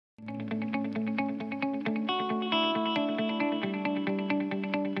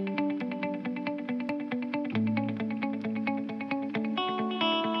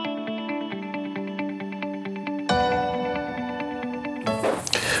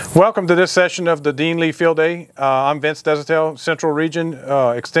Welcome to this session of the Dean Lee Field Day. I'm Vince Deshotel, Central Region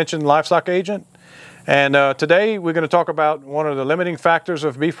Extension Livestock Agent. And today we're going to talk about one of the limiting factors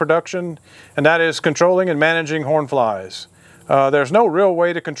of beef production, and that is controlling and managing horn flies. There's no real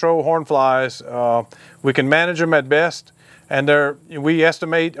way to control horn flies. We can manage them at best, and we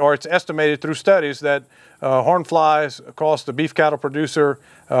estimate, or it's estimated through studies, that horn flies cost the beef cattle producer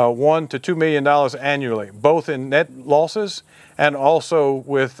 $1 to $2 million annually, both in net losses and also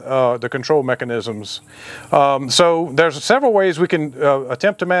with the control mechanisms. So there's several ways we can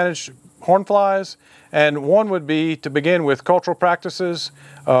attempt to manage horn flies, and one would be to begin with cultural practices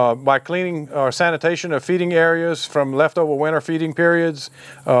by cleaning or sanitation of feeding areas from leftover winter feeding periods,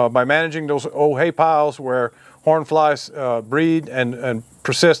 by managing those old hay piles where horn flies breed and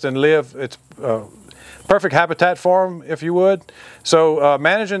persist and live. It's perfect habitat for them, if you would. So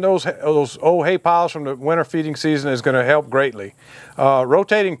managing those old hay piles from the winter feeding season is going to help greatly.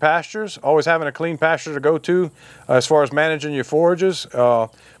 Rotating pastures, always having a clean pasture to go to as far as managing your forages.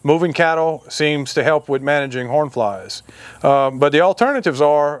 Moving cattle seems to help with managing horn flies. But the alternatives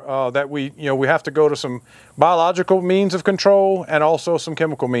are that we have to go to some biological means of control and also some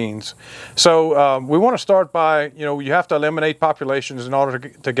chemical means. So we want to start by, you have to eliminate populations in order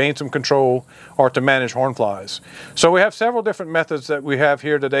to gain some control or to manage horn flies. So we have several different methods that we have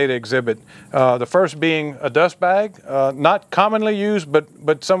here today to exhibit. The first being a dust bag, not commonly used,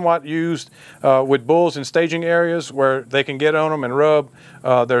 but somewhat used with bulls in staging areas where they can get on them and rub.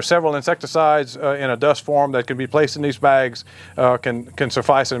 There are several insecticides in a dust form that can be placed in these bags, can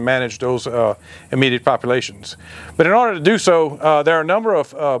suffice and manage those immediate populations. But in order to do so, there are a number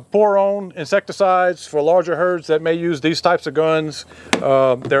of pour-on insecticides for larger herds that may use these types of guns.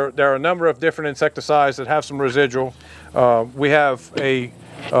 There are a number of different insecticides that have some residual. We have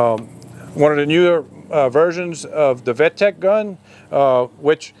one of the newer versions of the VetTech gun,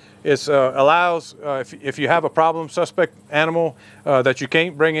 which allows, if you have a problem suspect animal that you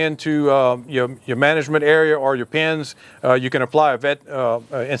can't bring into your management area or your pens, you can apply a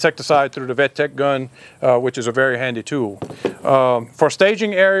insecticide through the VetTech gun, which is a very handy tool. For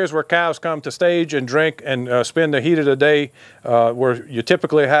staging areas where cows come to stage and drink and spend the heat of the day, where you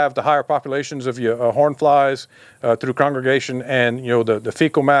typically have the higher populations of your horn flies through congregation and the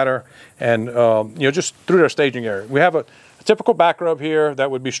fecal matter, and just through their staging area. We have a typical back rub here that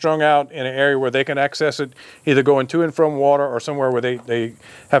would be strung out in an area where they can access it, either going to and from water or somewhere where they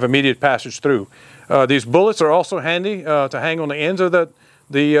have immediate passage through. These bullets are also handy to hang on the ends of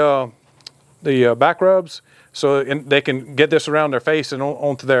the back rubs, so they can get this around their face and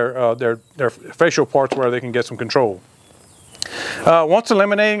onto their facial parts where they can get some control. Once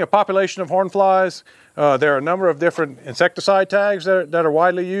eliminating a population of horn flies, there are a number of different insecticide tags that are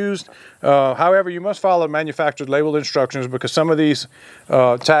widely used. However, you must follow manufacturer's labeled instructions, because some of these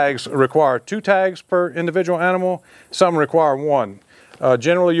tags require 2 tags per individual animal. Some require 1.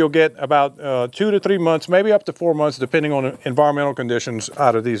 Generally, you'll get about 2 to 3 months, maybe up to 4 months, depending on environmental conditions,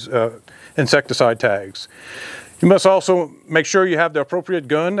 out of these insecticide tags. You must also make sure you have the appropriate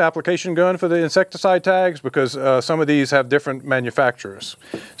gun, application gun for the insecticide tags, because some of these have different manufacturers.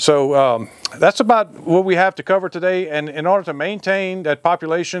 So that's about what we have to cover today. And in order to maintain that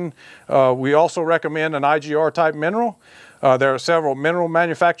population, we also recommend an IGR type mineral. There are several mineral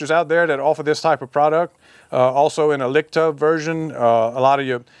manufacturers out there that offer this type of product. Also in a lick tub version, a lot of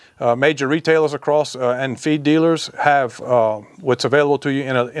your major retailers across and feed dealers have what's available to you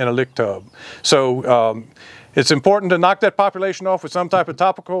in a lick tub. So it's important to knock that population off with some type of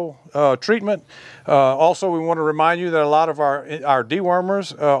topical treatment. Also, we want to remind you that a lot of our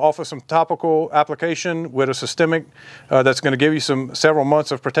dewormers offer some topical application with a systemic that's going to give you several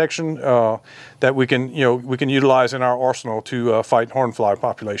months of protection that we can utilize in our arsenal to fight horn fly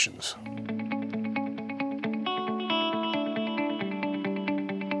populations.